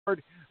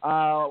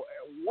Uh,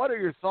 what are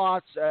your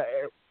thoughts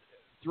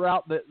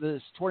throughout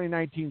this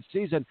 2019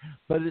 season?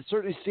 But it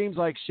certainly seems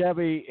like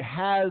Chevy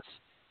has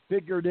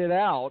figured it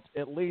out,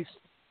 at least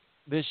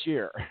this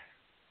year.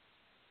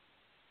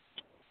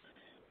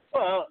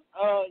 Well,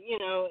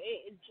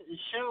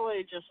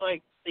 Chevrolet, just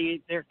like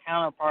their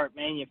counterpart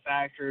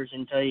manufacturers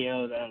in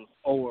Toyota and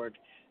Ford,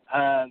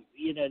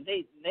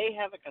 they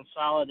have a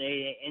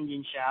consolidated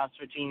engine shafts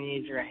between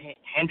either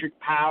Hendrick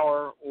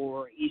Power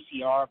or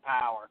ECR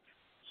Power.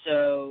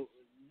 So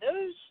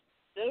those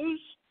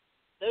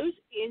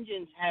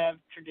engines have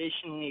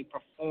traditionally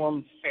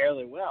performed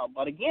fairly well.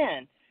 But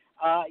again,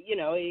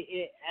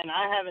 and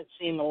I haven't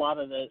seen a lot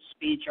of the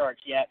speed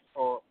charts yet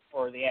for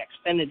the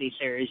Xfinity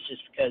series,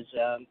 just because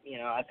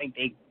I think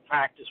they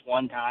practiced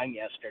one time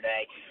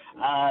yesterday.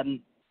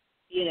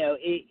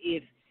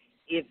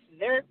 If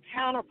their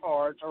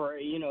counterparts, or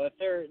if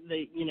they're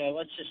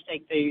let's just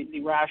take the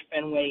Roush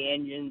Fenway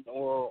engines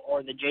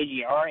or the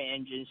JGR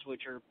engines,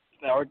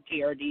 or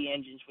TRD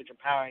engines, which are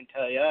powering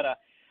Toyota,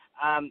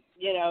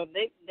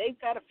 they've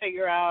got to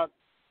figure out,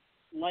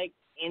 like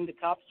in the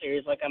Cup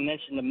Series, like I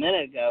mentioned a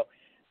minute ago,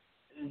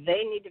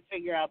 they need to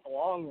figure out the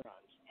long runs.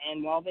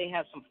 And while they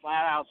have some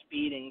flat-out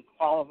speed in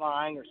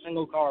qualifying or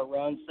single-car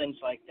runs, things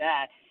like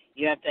that,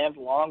 you have to have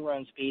long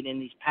run speed in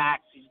these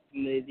packs,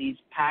 these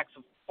packs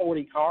of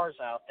 40 cars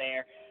out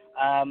there.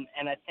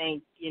 And I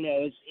think,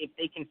 if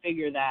they can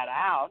figure that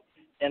out,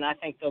 then I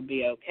think they'll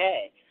be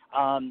okay.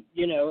 As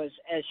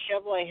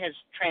Chevrolet has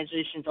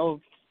transitioned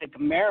over to the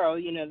Camaro,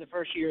 the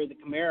first year of the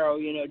Camaro,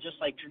 just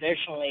like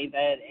traditionally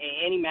that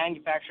any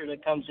manufacturer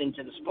that comes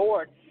into the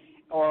sport,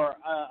 or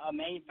a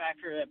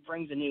manufacturer that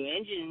brings a new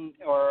engine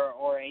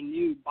or a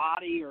new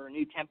body or a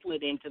new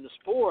template into the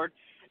sport,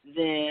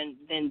 then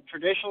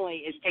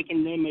traditionally it's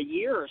taken them a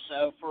year or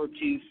so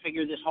to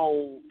figure this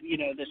whole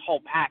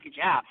package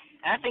out.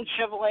 And I think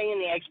Chevrolet in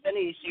the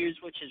Xfinity Series,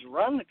 which has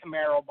run the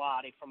Camaro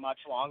body for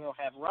much longer,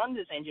 have run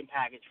this engine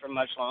package for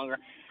much longer,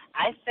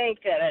 I think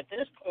that at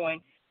this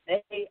point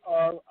they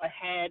are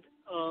ahead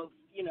of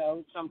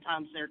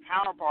sometimes their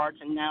counterparts,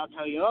 and now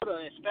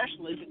Toyota,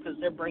 especially because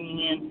they're bringing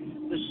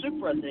in the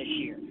Supra this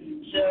year.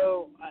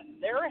 So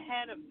they're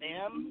ahead of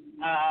them.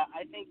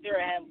 I think they're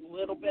a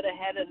little bit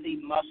ahead of the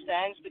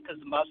Mustangs, because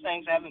the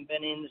Mustangs haven't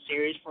been in the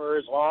series for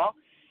as long.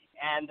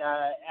 And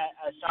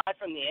aside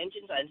from the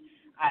engines,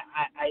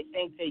 I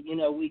think that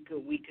we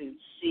could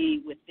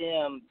see with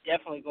them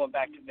definitely going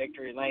back to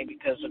victory lane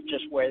because of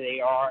just where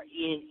they are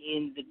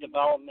in the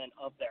development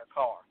of their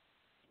car.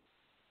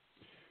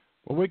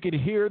 Well, we could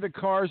hear the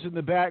cars in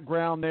the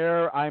background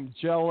there. I'm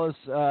jealous,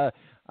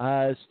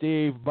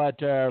 Steve, but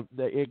the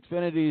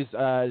Xfinity's,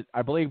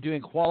 I believe,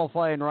 doing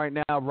qualifying right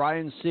now.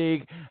 Ryan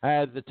Sieg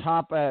at the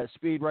top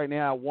speed right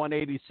now,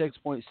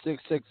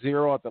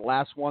 186.660 at the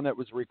last one that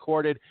was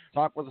recorded.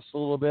 Talk with us a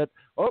little bit.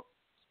 Oh,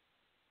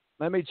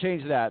 let me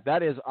change that.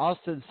 That is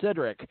Austin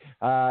Cedric,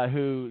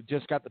 who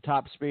just got the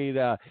top speed,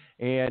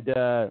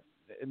 and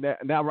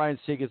now Ryan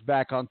Sieg is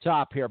back on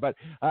top here. But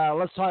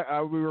let's talk.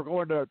 We were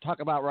going to talk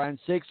about Ryan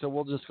Sieg, so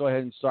we'll just go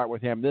ahead and start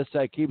with him. This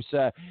keeps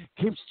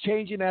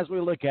changing as we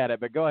look at it.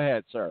 But go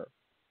ahead, sir.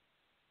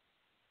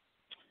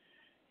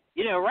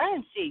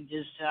 Ryan Sieg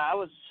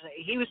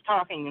he was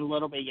talking a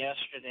little bit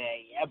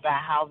yesterday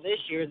about how this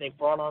year they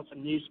brought on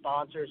some new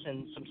sponsors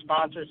and some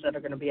sponsors that are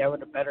going to be able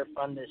to better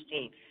fund this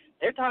team.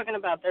 They're talking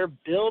about they're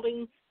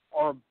building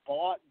or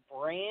bought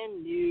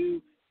brand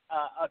new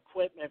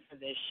equipment for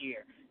this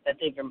year, that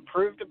they've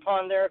improved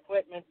upon their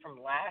equipment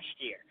from last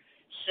year.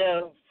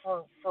 So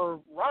for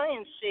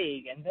Ryan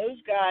Sieg, and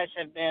those guys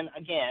have been,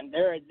 again,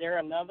 they're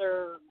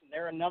another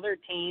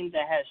team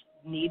that has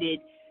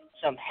needed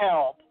some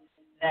help,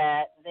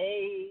 that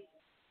they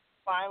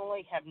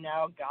finally have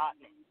now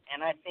gotten it.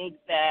 And I think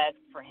that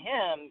for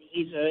him,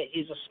 he's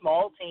a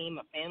small team,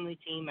 a family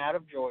team out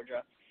of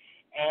Georgia,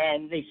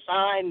 and they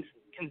signed.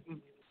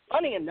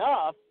 Funny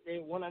enough,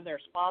 one of their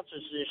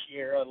sponsors this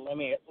year,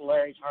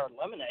 Larry's Hard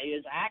Lemonade,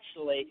 is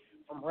actually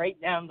from right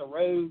down the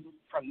road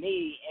from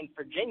me in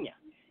Virginia.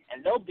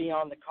 And they'll be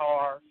on the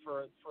car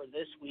for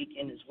this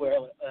weekend as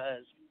well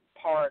as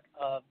part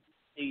of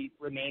the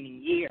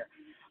remaining year.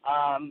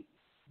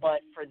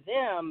 But for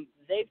them,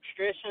 they've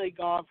traditionally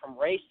gone from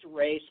race to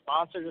race,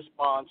 sponsor to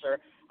sponsor,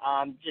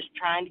 just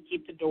trying to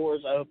keep the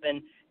doors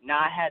open,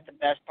 not had the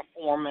best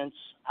performance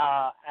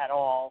at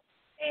all.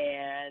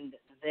 And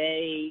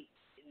they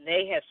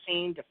have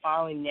seemed to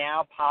finally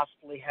now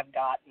possibly have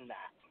gotten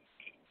that.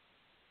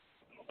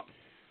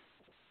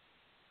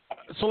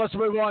 So let's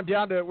move on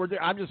down to.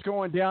 I'm just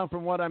going down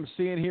from what I'm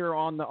seeing here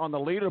on the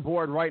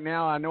leaderboard right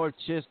now. I know it's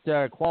just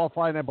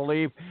qualifying, I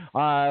believe,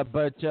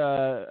 but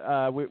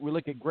we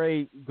look at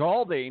Gray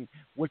Galding,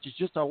 which is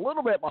just a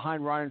little bit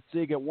behind Ryan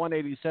Sieg at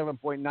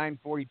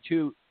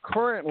 187.942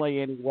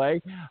 currently,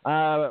 anyway.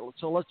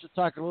 So let's just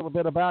talk a little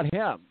bit about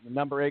him. The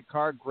number 8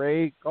 car,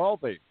 Gray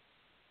Galding.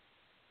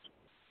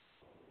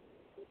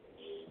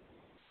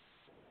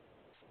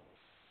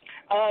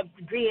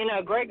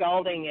 Greg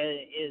Galding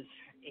is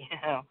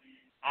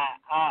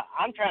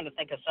I'm trying to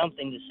think of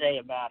something to say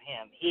about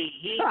him.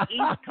 He's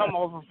come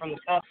over from the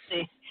Cup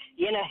Series.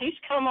 He's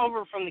come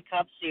over from the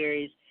Cup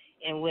Series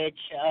in which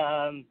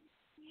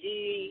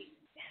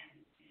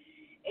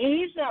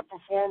he's not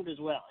performed as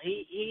well.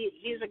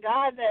 He's a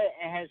guy that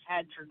has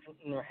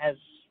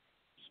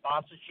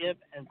sponsorship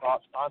and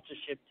brought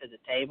sponsorship to the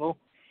table,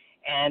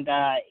 and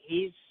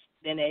he's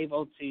been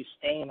able to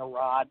stay in a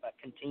rod but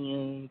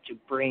continuing to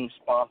bring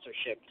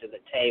sponsorship to the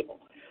table.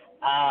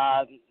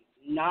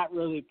 Not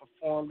really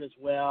performed as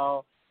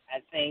well. I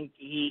think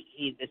the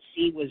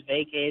seat was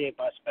vacated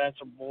by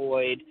Spencer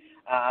Boyd,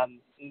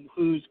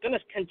 who's going to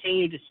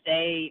continue to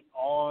stay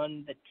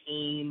on the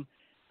team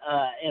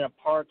in a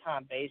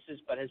part-time basis,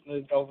 but has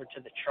moved over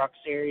to the Truck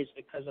Series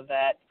because of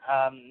that,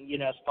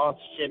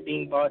 sponsorship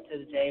being brought to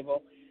the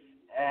table.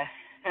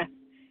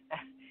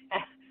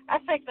 I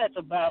think that's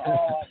about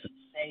all I should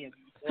say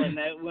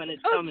when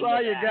it's coming to that. That's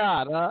all you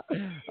got, huh?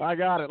 I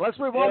got it. Let's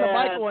move on to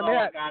Michael Annette.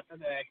 Annette. That's all I got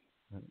today.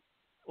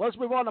 Let's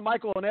move on to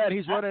Michael Annette.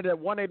 He's running at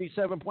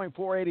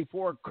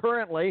 187.484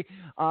 currently.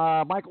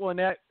 Michael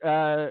Annette,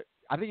 I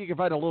think you can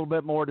find a little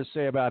bit more to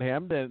say about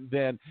him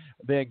than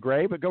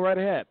Gray, but go right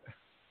ahead.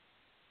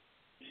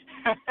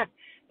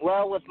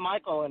 Well, with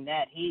Michael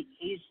Annette,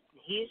 he's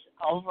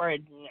over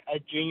at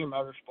Junior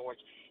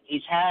Motorsports.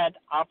 He's had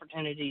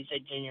opportunities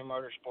at Junior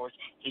Motorsports.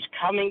 He's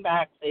coming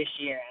back this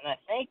year, and I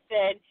think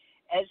that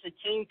as the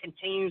team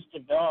continues to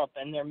develop,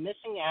 and they're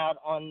missing out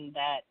on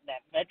that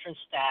veteran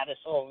status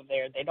over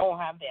there, they don't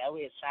have the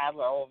Elliott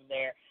Sadler over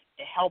there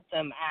to help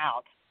them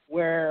out,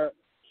 where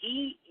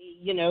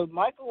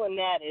Michael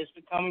Annette is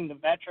becoming the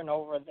veteran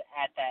over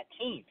at that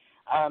team.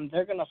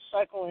 They're going to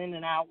cycle in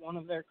and out one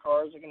of their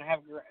cars. They're going to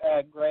have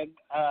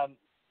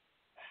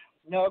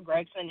Noah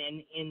Gregson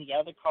in the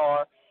other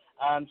car.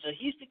 So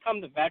he's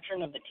become the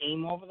veteran of the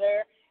team over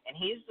there, and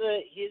he's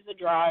the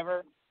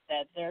driver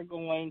that they're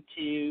going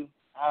to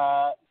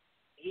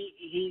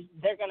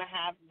they're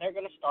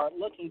going to start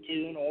looking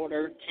to in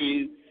order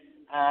to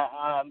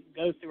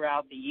go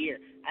throughout the year.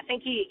 I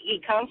think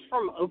he comes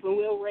from open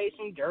wheel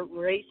racing, dirt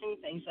racing,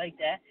 things like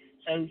that.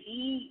 So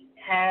he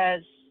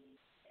has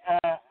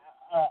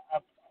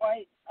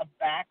quite a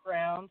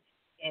background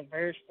in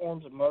various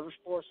forms of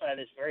motorsports that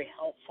is very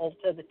helpful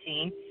to the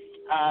team.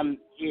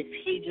 If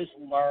he just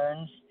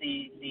learns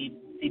the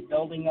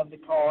building of the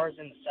cars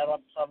and the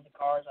setups of the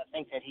cars, I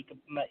think that he could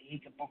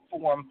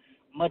perform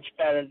much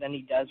better than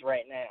he does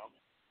right now.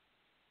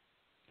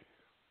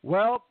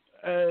 Well,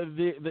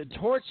 the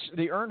torch,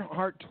 the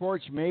Earnhardt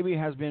torch, maybe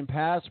has been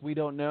passed. We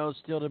don't know,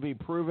 still to be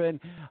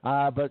proven,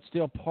 but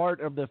still part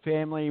of the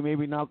family.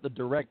 Maybe not the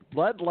direct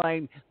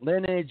bloodline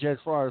lineage as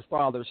far as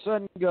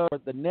father-son goes.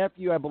 But the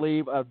nephew, I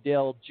believe, of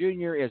Dale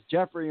Jr. is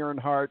Jeffrey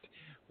Earnhardt.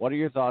 What are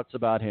your thoughts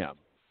about him?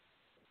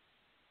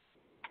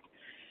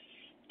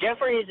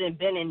 Jeffrey has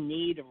been in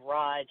need of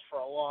rides for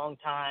a long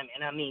time,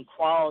 and I mean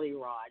quality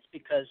rides,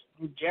 because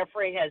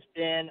Jeffrey has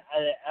been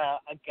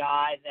a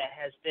guy that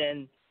has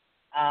been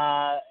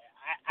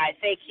I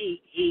think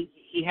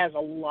he has a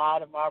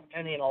lot of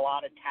opportunity and a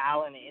lot of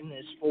talent in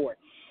this sport.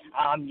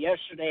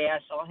 Yesterday I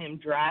saw him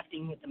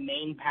drafting with the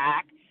main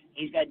pack.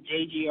 He's got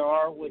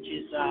JGR, which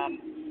is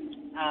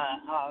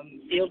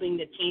fielding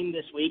the team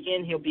this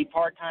weekend. He'll be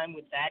part-time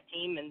with that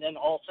team, and then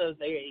also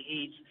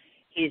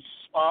his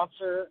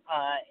sponsor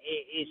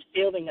is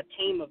fielding a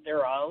team of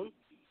their own.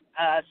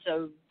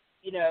 So,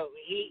 he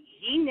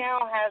now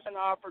has an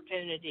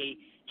opportunity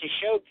to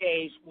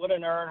showcase what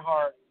an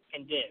Earnhardt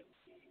can do.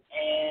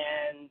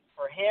 And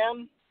for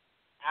him,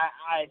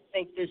 I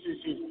think this is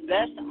his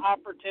best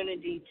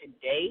opportunity to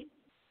date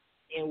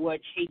in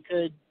which he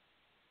could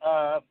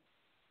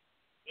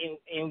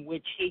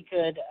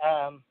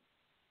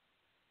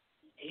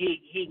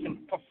he can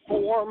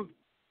perform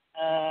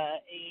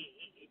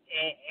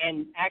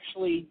and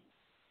actually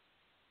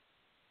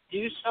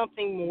do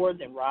something more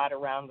than ride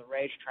around the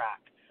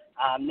racetrack.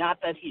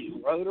 Not that he's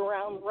rode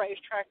around the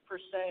racetrack per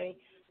se,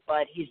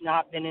 but he's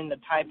not been in the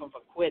type of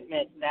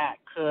equipment that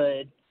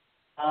could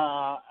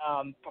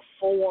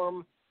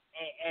perform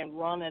and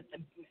run at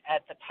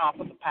the top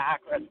of the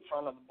pack or at the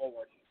front of the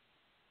board.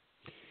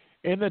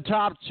 In the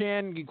top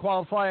 10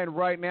 qualifying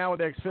right now with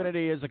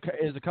Xfinity is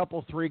a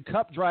couple three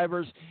Cup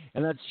drivers,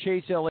 and that's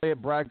Chase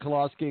Elliott, Brad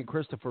Keselowski, and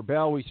Christopher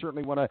Bell. We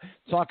certainly want to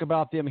talk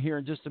about them here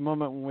in just a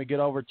moment when we get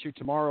over to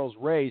tomorrow's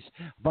race.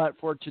 But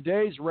for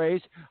today's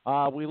race,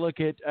 we look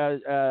at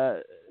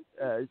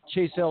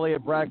Chase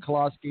Elliott, Brad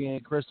Keselowski,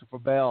 and Christopher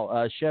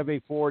Bell,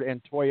 Chevy, Ford,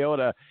 and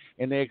Toyota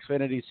in the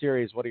Xfinity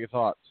Series. What are your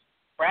thoughts?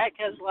 Brad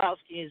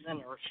Keselowski is in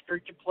a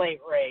restricted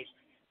plate race.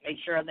 Make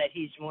sure that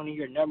he's one of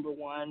your number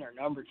one or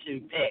number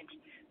two picks,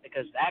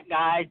 because that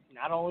guy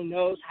not only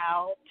knows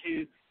how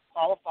to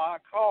qualify a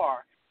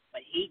car,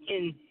 but he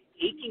can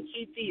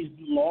keep these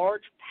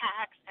large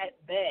packs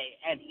at bay,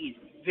 and he's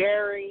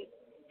very,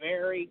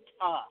 very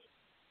tough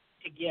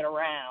to get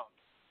around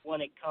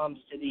when it comes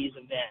to these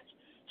events.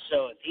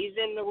 So if he's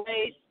in the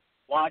race,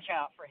 watch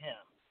out for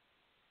him.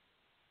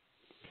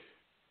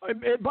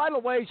 And by the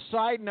way,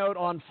 side note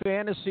on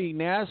fantasy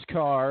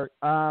NASCAR,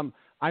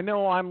 I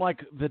know I'm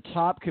like the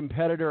top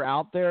competitor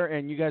out there,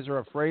 and you guys are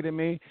afraid of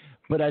me,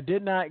 but I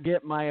did not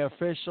get my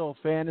official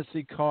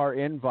fantasy car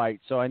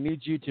invite, so I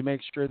need you to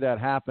make sure that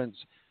happens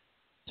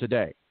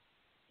today.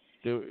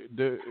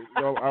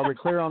 Are we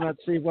clear on that,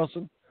 Steve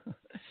Wilson?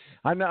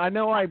 I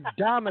know I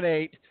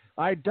dominate.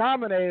 I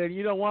dominate, and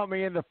you don't want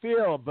me in the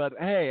field, but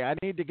hey, I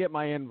need to get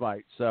my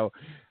invite. So,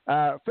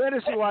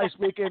 fantasy-wise,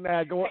 we can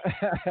go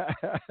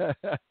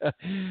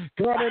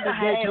going into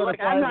Hey, Daytona look,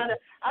 5.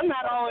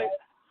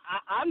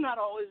 I'm not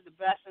always the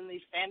best in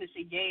these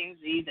fantasy games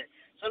either.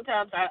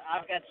 Sometimes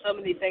I've got so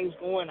many things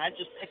going, I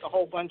just pick a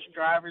whole bunch of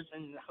drivers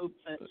and hope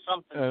that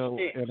something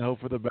sticks. And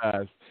hope for the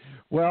best.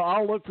 Well,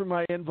 I'll look for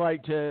my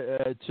invite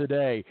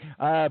today.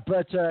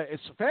 But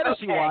it's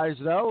fantasy-wise,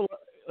 though.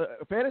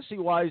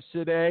 Fantasy-wise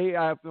today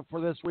for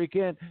this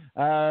weekend,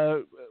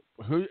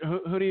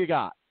 who do you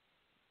got?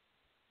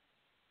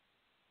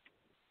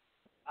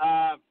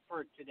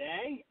 For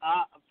today,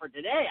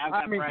 I've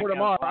got. For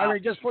tomorrow.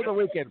 Just for the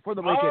weekend. For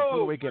the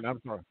weekend.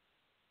 I'm sorry.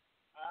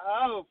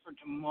 Oh, for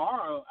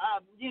tomorrow.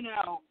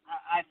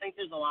 I think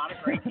there's a lot of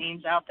great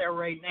teams out there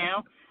right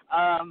now.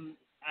 I'm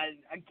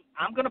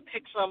going to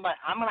pick somebody.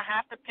 I'm going to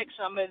have to pick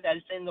somebody that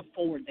is in the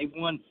Ford. They've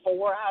won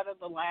 4 out of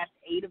the last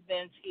 8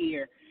 events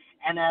here,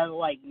 and out of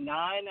 9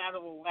 out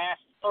of the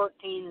last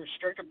 13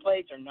 restrictor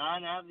plates, or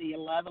 9 out of the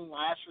 11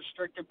 last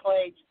restrictor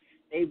plates,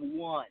 they've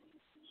won.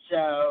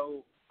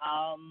 So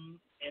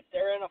if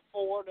they're in a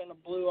Ford and a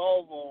blue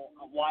oval,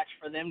 watch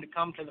for them to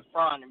come to the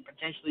front and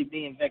potentially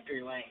be in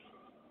victory lane.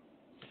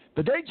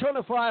 The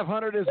Daytona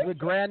 500 is the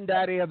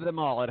granddaddy of them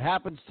all. It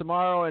happens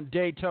tomorrow in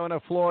Daytona,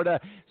 Florida.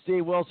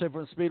 Steve Wilson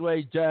from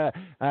Speedway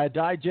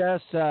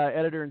Digest,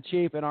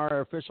 editor-in-chief, and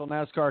our official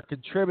NASCAR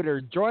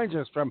contributor, joins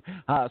us from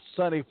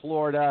sunny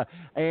Florida.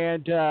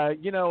 And,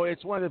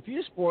 it's one of the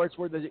few sports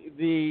where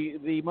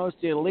the most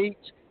elite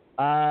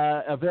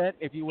event,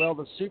 if you will,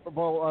 the Super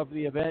Bowl of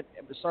the event,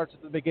 starts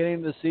at the beginning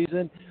of the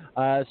season.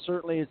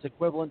 Certainly it's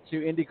equivalent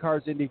to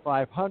IndyCar's Indy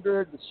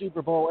 500, the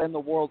Super Bowl, and the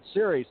World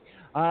Series.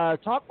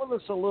 Talk with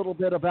us a little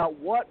bit about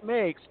what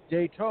makes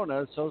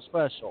Daytona so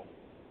special.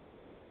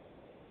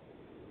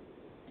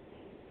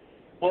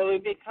 Well,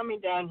 we've been coming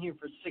down here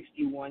for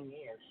 61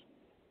 years,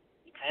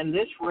 and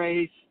this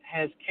race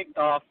has kicked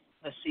off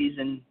the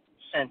season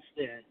since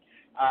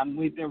then.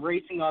 We've been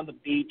racing on the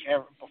beach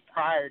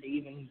prior to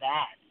even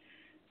that.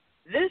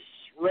 This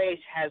race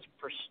has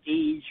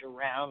prestige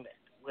around it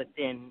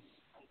within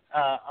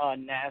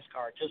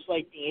NASCAR, just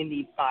like the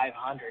Indy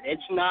 500.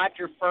 It's not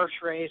your first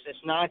race,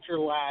 it's not your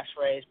last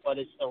race, but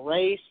it's the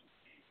race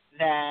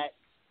that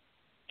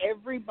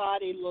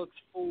everybody looks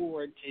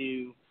forward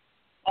to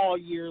all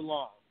year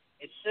long.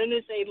 As soon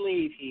as they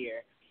leave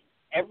here,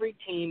 every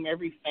team,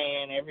 every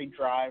fan, every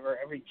driver,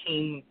 every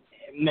team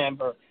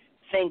member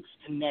thinks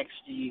to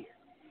next year.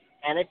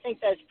 And I think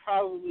that's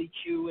probably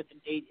true with the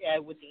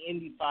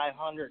Indy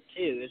 500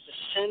 too. Is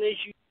as soon as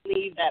you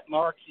leave that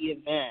marquee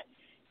event,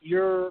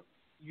 you're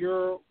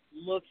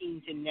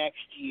looking to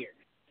next year.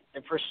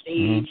 The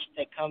prestige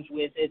that comes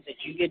with it, that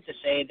you get to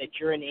say that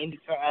you're an Indy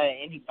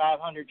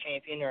 500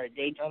 champion or a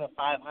Daytona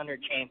 500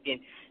 champion,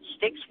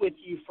 sticks with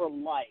you for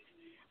life.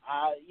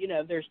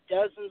 There's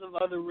dozens of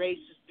other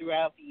races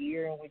throughout the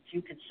year in which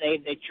you could say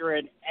that you're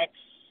an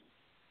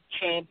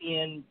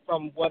ex-champion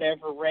from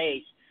whatever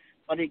race,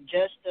 but it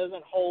just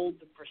doesn't hold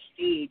the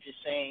prestige of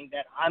saying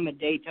that I'm a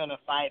Daytona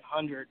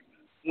 500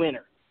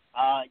 winner.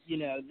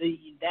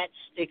 That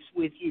sticks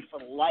with you for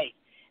life.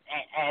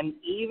 And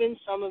even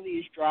some of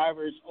these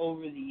drivers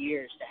over the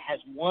years that has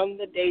won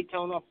the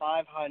Daytona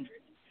 500,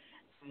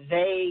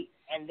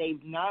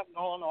 they've not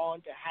gone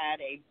on to have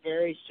a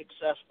very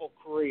successful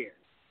career.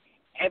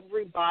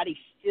 Everybody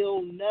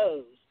still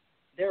knows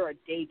they're a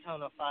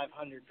Daytona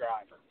 500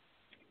 driver.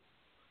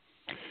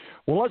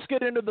 Well, let's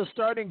get into the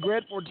starting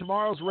grid for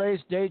tomorrow's race,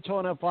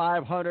 Daytona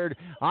 500.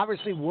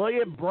 Obviously,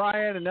 William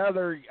Byron,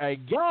 another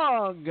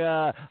young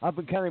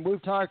up-and-coming.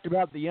 We've talked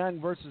about the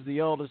young versus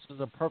the old. This is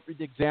a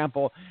perfect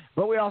example.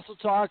 But we also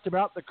talked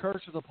about the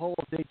curse of the pole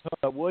of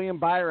Daytona. William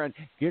Byron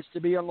gets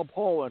to be on the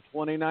pole in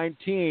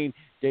 2019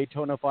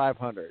 Daytona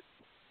 500.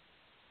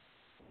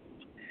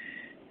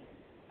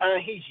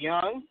 He's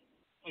young.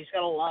 He's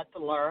got a lot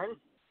to learn.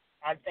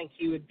 I think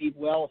he would be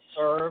well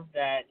served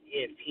that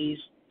if he's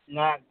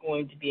not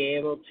going to be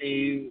able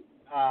to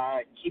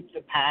keep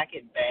the pack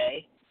at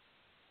bay,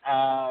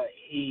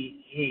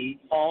 he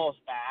falls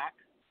back.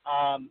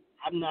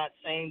 I'm not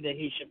saying that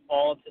he should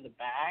fall to the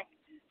back,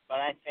 but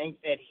I think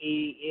that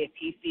if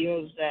he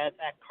feels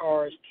that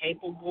car is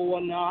capable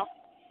enough,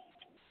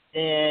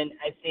 then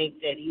I think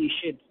that he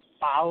should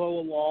follow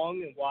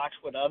along and watch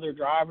what other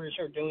drivers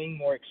are doing,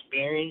 more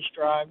experienced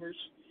drivers,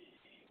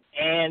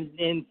 and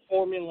then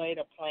formulate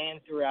a plan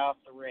throughout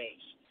the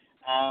race.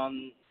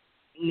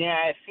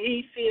 Now, if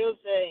he feels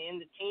that,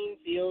 and the team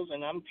feels,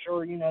 and I'm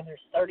sure, there's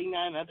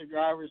 39 other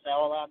drivers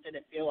all out there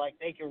that feel like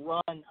they can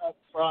run up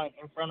front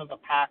in front of a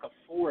pack of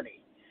 40.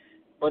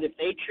 But if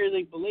they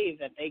truly believe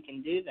that they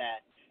can do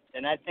that,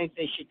 then I think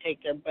they should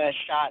take their best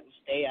shot and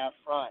stay out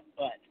front.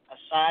 But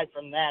aside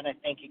from that, I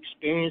think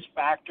experience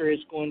factor is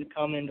going to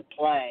come into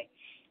play.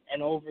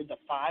 And over the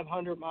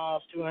 500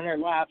 miles, 200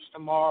 laps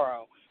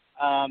tomorrow,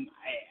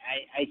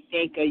 I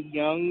think a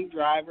young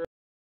driver